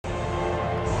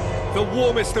The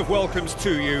warmest of welcomes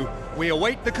to you. We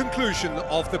await the conclusion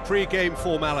of the pre-game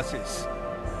formalities.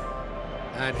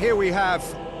 And here we have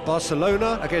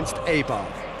Barcelona against Eibar.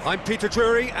 I'm Peter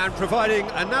Drury, and providing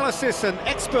analysis and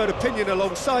expert opinion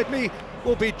alongside me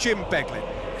will be Jim Beglin.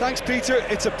 Thanks, Peter.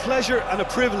 It's a pleasure and a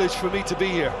privilege for me to be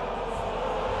here.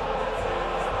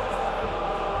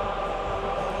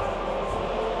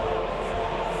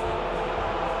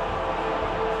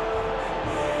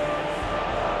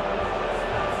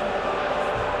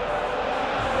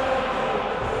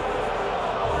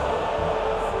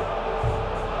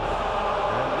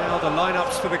 The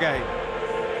lineups for the game.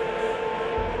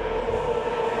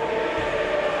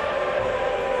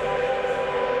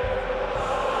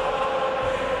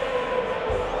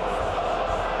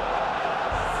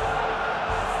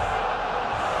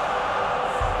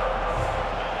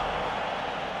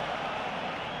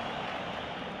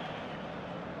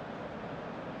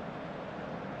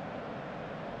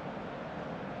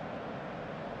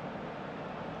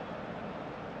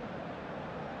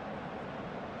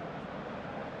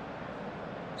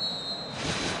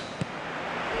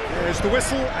 There's the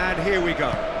whistle, and here we go.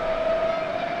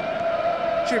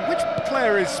 Jim, which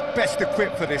player is best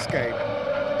equipped for this game?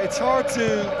 It's hard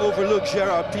to overlook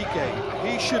Gerard Piqué.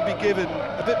 He should be given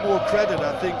a bit more credit,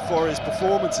 I think, for his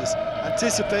performances.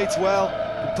 Anticipates well,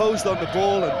 composed on the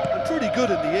ball, and pretty good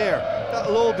in the air.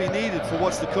 That'll all be needed for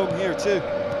what's to come here too.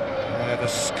 Yeah, the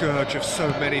scourge of so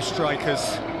many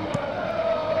strikers.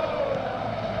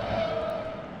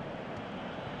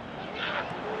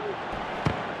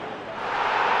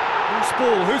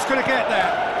 Ball. Who's going to get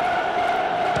there?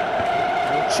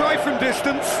 We'll try from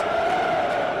distance.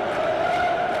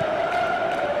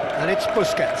 And it's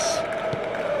Busquets.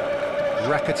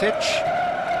 Rakitic.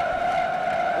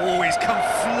 Oh, he's come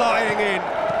flying in.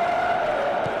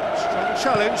 Strong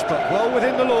challenge, but well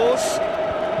within the laws.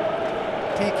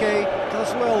 Piqué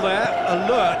does well there.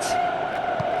 Alert.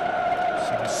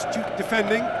 Some astute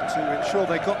defending to ensure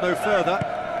they got no further.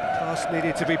 Pass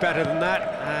needed to be better than that,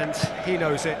 and he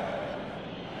knows it.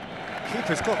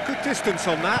 Keeper's got good distance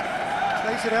on that,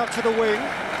 plays it out to the wing,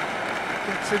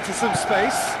 gets into some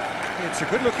space, it's a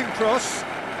good-looking cross,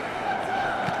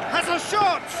 has a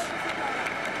shot!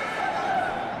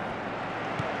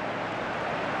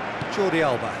 Jordi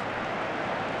Alba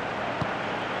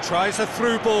tries a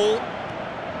through ball.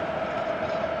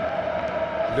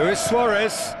 Luis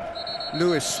Suarez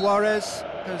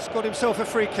has got himself a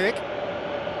free kick.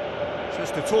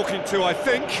 Just a talking to, I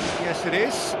think. Yes, it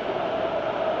is.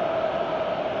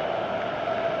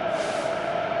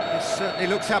 Certainly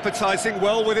looks appetising,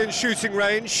 well within shooting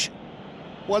range.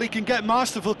 Well, he can get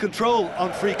masterful control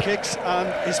on free kicks, and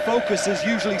his focus is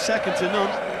usually second to none.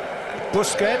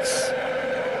 Busquets.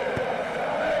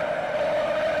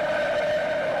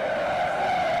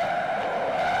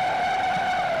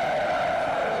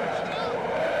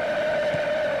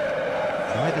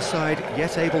 Either side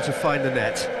yet able to find the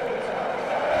net.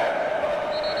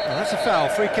 Well, that's a foul,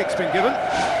 free kick's been given.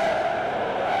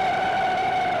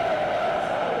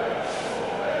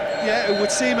 Yeah, it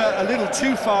would seem a little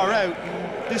too far out.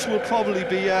 This will probably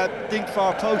be dinked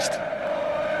far post.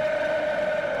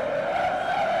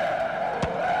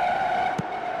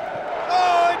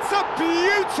 Oh, it's a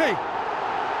beauty!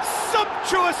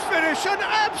 Sumptuous finish, an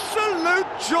absolute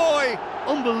joy!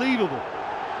 Unbelievable.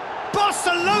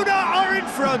 Barcelona are in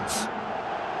front!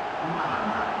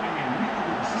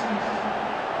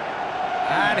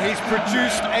 And he's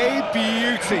produced a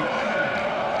beauty.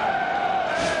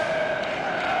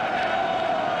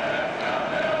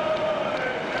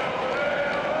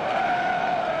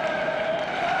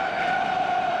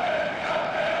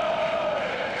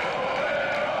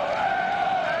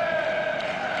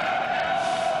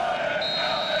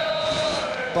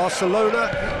 Barcelona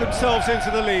get themselves into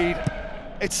the lead.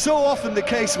 It's so often the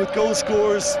case with goal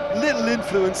scorers, little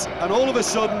influence, and all of a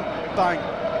sudden, bang.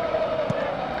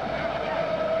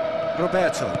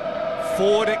 Roberto,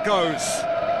 forward it goes.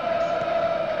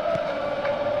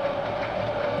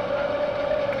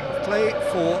 Play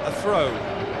for a throw.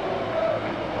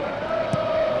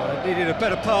 Needed a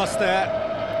better pass there.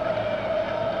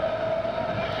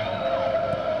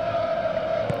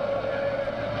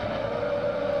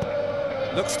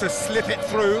 Looks to slip it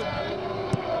through.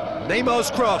 Neymar's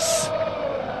cross.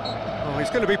 Oh, he's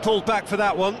going to be pulled back for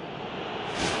that one.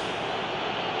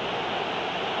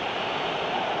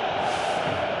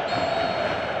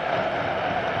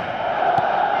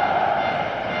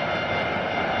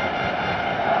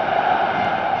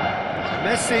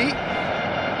 Messi.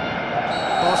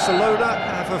 Barcelona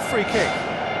have a free kick.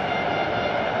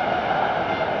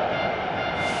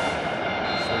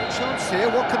 So a chance here,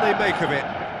 what can they make of it?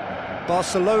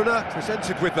 Barcelona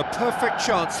presented with the perfect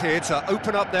chance here to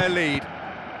open up their lead.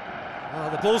 Well,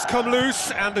 the ball's come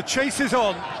loose and the chase is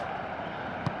on.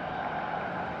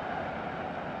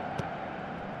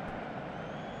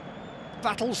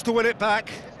 Battles to win it back.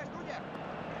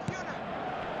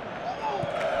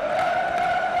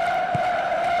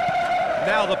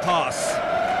 Now the pass.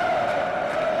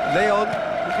 Leon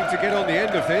looking to get on the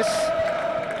end of this.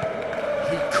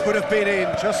 He could have been in,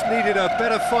 just needed a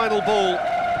better final ball.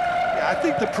 Yeah, I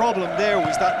think the problem there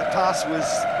was that the pass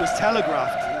was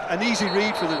telegraphed. An easy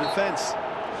read for the defence.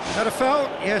 Is that a foul?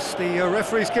 Yes, the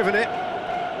referee's given it.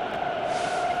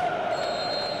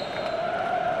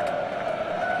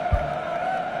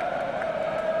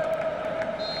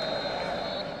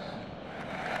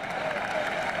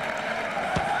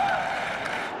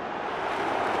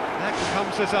 That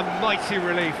comes as a mighty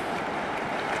relief.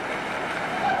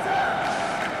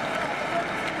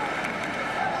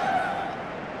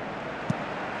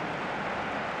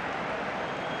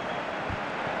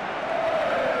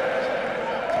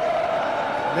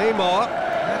 Neymar,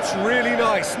 that's really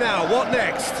nice. Now, what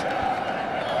next?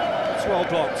 It's well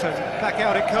blocked, and back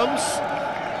out it comes.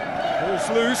 Ball's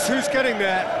loose, who's getting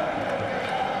there?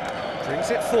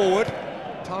 Brings it forward,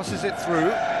 passes it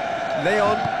through.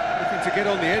 Leon looking to get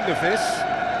on the end of this.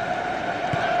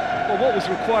 Well, what was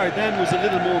required then was a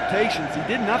little more patience. He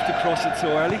didn't have to cross it so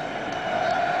early.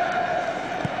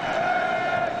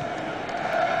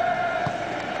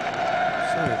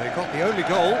 So they got the only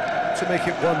goal to make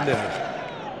it 1-0.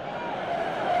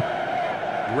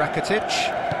 Rakitic,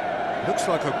 looks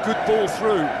like a good ball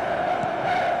through.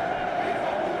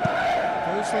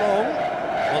 Goes long.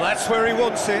 Well, that's where he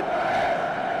wants it.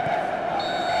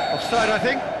 Offside, I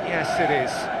think. Yes, it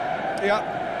is. Yeah,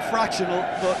 fractional,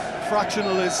 but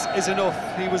fractional is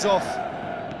enough. He was off.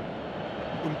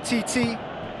 Titi.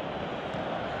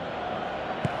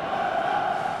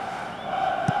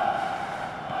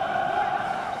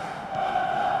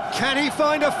 Can he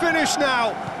find a finish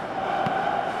now?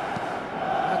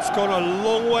 It's gone a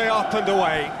long way up and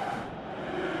away.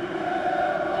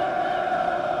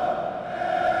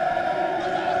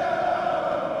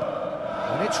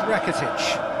 And it's Rakitic.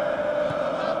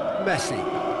 Messi.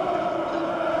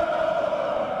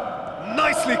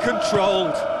 Nicely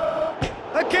controlled.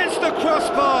 Against the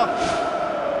crossbar.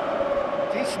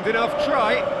 Decent enough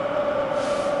try.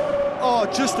 Oh,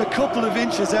 just a couple of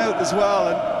inches out as well,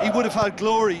 and he would have had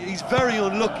glory. He's very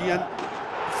unlucky, and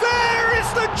there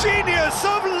is the genius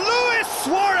of Luis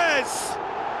Suarez!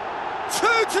 2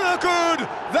 to the good,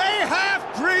 they have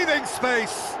breathing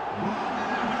space.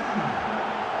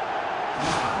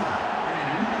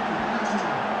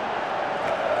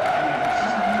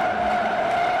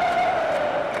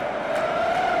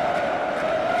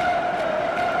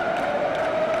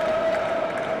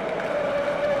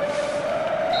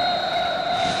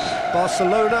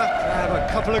 Barcelona have a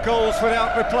couple of goals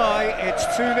without reply, it's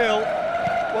 2-0.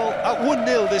 Well, at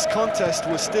 1-0 this contest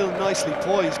was still nicely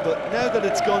poised, but now that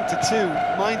it's gone to 2,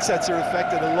 mindsets are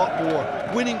affected a lot more.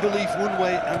 Winning belief one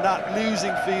way and that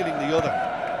losing feeling the other.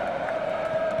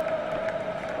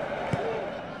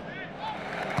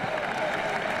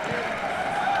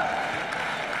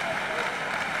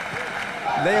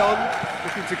 Leon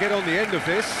looking to get on the end of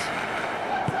this.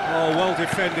 Oh, well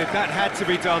defended, that had to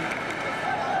be done.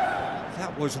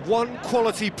 That was one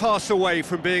quality pass away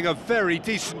from being a very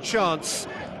decent chance.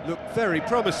 Looked very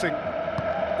promising.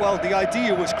 Well, the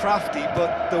idea was crafty,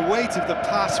 but the weight of the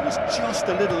pass was just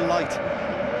a little light.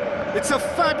 It's a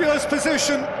fabulous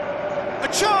position. A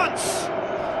chance!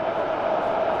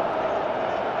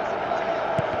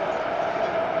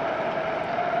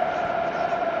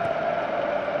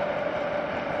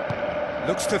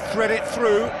 Looks to thread it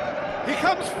through. He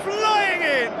comes flying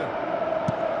in!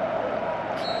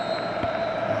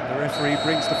 The referee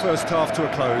brings the first half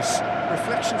to a close.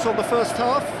 Reflections on the first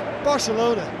half?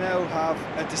 Barcelona now have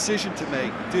a decision to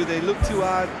make. Do they look to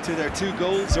add to their 2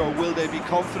 goals, or will they be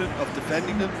confident of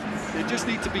defending them? They just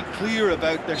need to be clear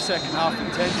about their second half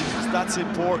intentions. That's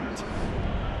important.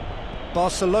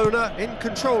 Barcelona in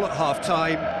control at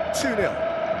half-time, 2-0.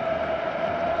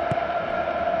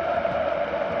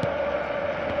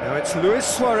 Now it's Luis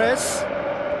Suarez.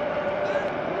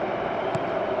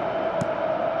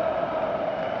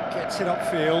 Gets it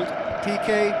upfield.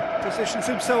 Piqué positions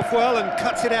himself well and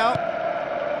cuts it out.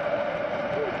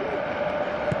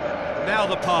 Now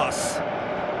the pass.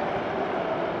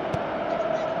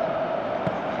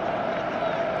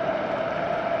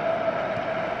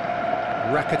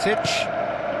 Rakitic.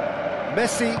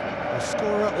 Messi, a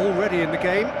scorer already in the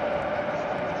game.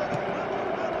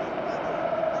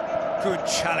 Good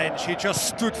challenge, he just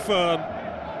stood firm.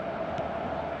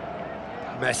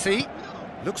 Messi.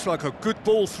 Looks like a good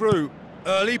ball through.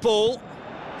 Early ball.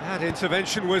 That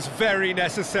intervention was very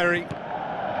necessary.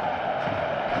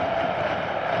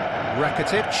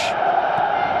 Rakitic.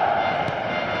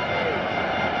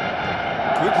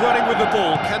 Good running with the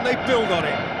ball. Can they build on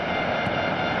it?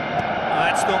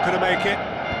 That's not going to make it.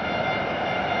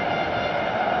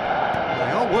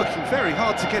 They are working very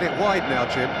hard to get it wide now,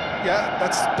 Jim. Yeah,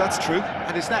 that's true.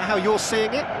 And is that how you're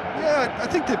seeing it? Yeah, I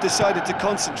think they've decided to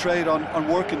concentrate on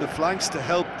working the flanks to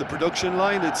help the production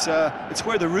line. It's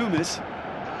where the room is.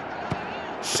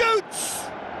 Shoots!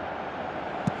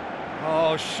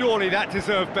 Oh, surely that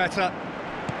deserved better.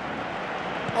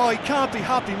 Oh, he can't be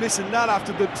happy missing that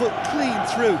after being put clean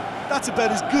through. That's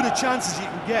about as good a chance as you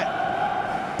can get.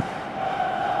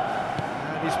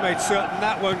 And he's made certain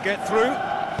that won't get through.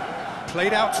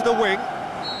 Played out to the wing.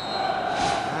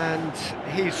 And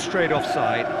he's straight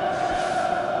offside.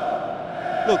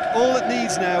 Look, all it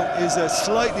needs now is a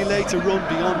slightly later run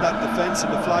beyond that defence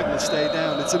and the flag will stay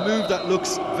down. It's a move that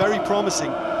looks very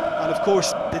promising, and of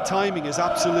course the timing is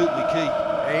absolutely key.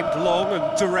 Aimed long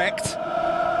and direct.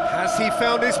 Has he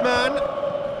found his man?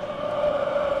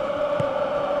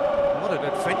 What an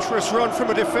adventurous run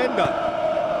from a defender.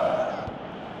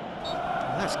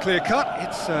 That's clear cut,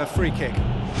 it's a free kick.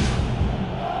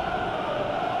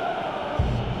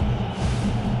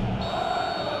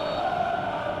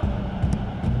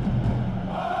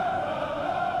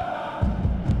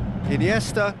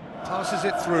 Iniesta passes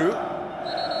it through.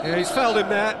 Yeah, he's fouled him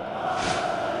there.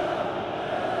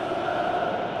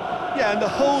 Yeah, and the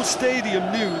whole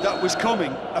stadium knew that was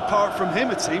coming, apart from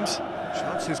him, it seems.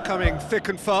 Chances coming thick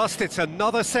and fast. It's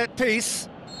another set piece.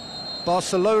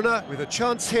 Barcelona with a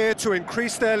chance here to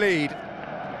increase their lead.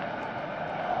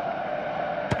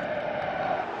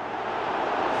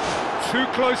 Too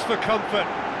close for comfort.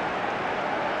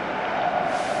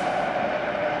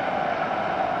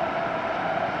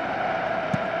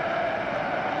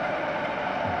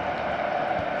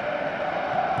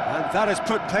 And that has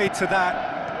put paid to that.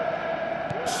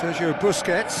 Sergio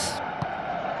Busquets.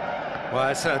 Well,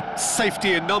 it's a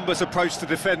safety in numbers approach to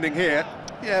defending here.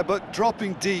 Yeah, but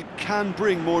dropping deep can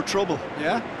bring more trouble.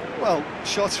 Yeah? Well,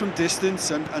 shots from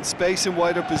distance and space in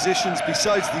wider positions,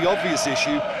 besides the obvious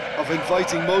issue of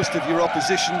inviting most of your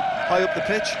opposition high up the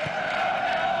pitch.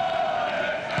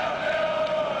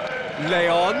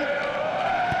 Leon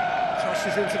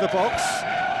crosses into the box.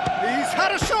 He's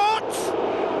had a shot!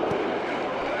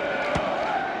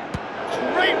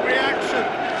 Great reaction.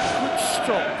 Good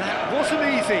stop. That wasn't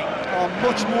easy. Oh,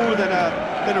 much more than a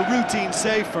routine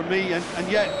save for me,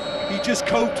 and yet he just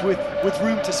coped with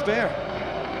room to spare.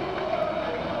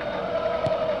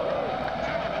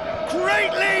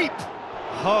 Great leap!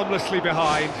 Harmlessly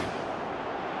behind.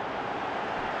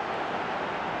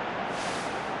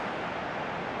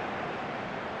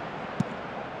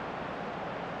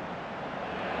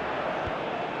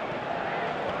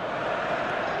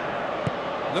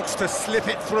 Looks to slip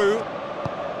it through.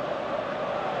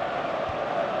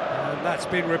 And that's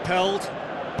been repelled.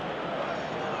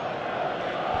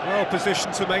 Well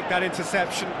positioned to make that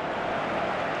interception.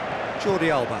 Jordi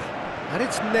Alba. And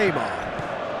it's Neymar.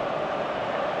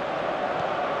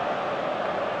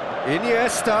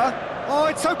 Iniesta. Oh,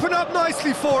 it's opened up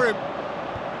nicely for him.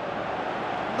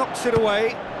 Knocks it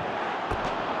away.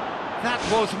 That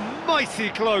was mighty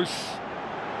close.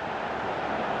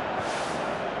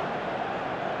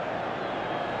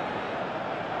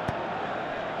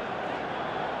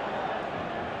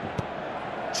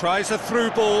 Tries a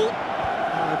through ball.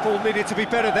 The ball needed to be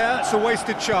better there. It's a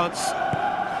wasted chance.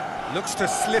 Looks to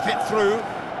slip it through.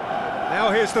 Now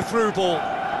here's the through ball.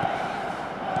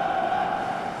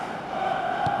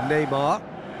 Neymar.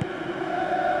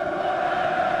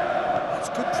 That's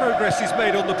good progress he's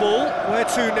made on the ball. Where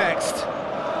to next?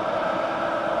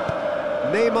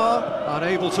 Neymar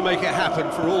unable to make it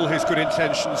happen for all his good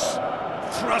intentions.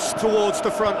 Thrust towards the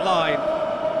front line.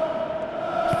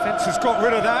 Defence has got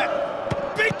rid of that.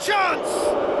 Big chance!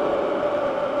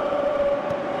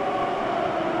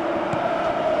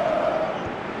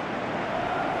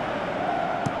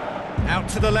 Out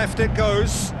to the left it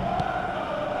goes.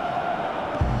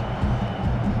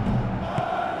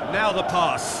 Now the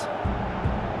pass.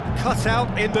 Cut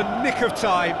out in the nick of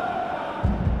time.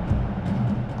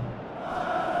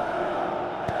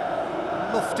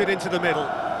 Lofted into the middle.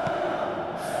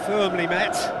 Firmly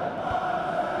met.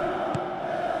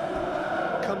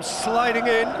 Comes sliding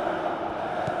in.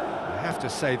 I have to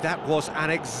say, that was an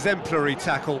exemplary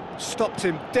tackle. Stopped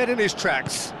him dead in his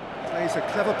tracks. Plays a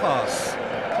clever pass.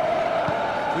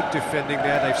 Good defending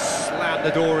there. They've slammed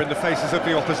the door in the faces of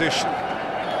the opposition.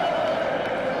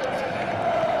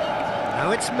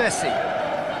 Now it's Messi.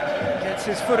 Gets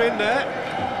his foot in there.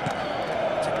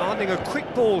 Demanding a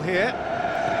quick ball here.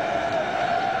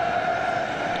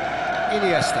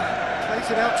 Iniesta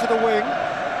plays it out to the wing.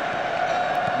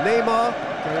 Neymar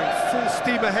going full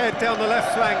steam ahead down the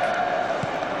left flank.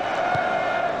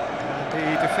 And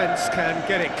the defence can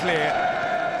get it clear.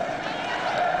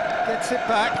 Gets it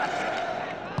back.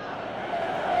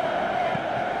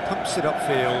 Pumps it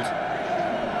upfield.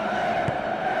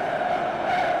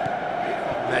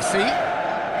 Messi.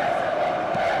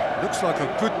 Looks like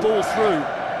a good ball through.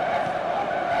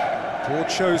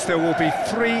 Board shows there will be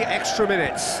 3 extra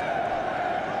minutes.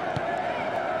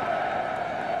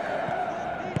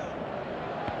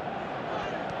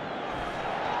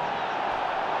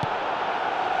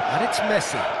 And it's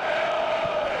Messi.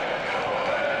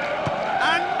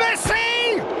 And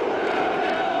Messi!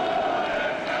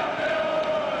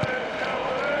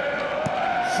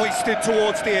 Hoisted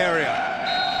towards the area.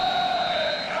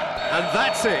 And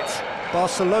that's it.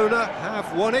 Barcelona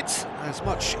have won it. As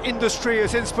much industry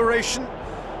as inspiration.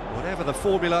 Whatever the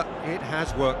formula, it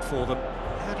has worked for them.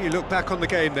 How do you look back on the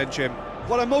game then, Jim?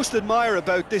 What I most admire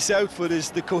about this outfit is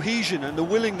the cohesion and the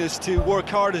willingness to work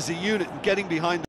hard as a unit and getting behind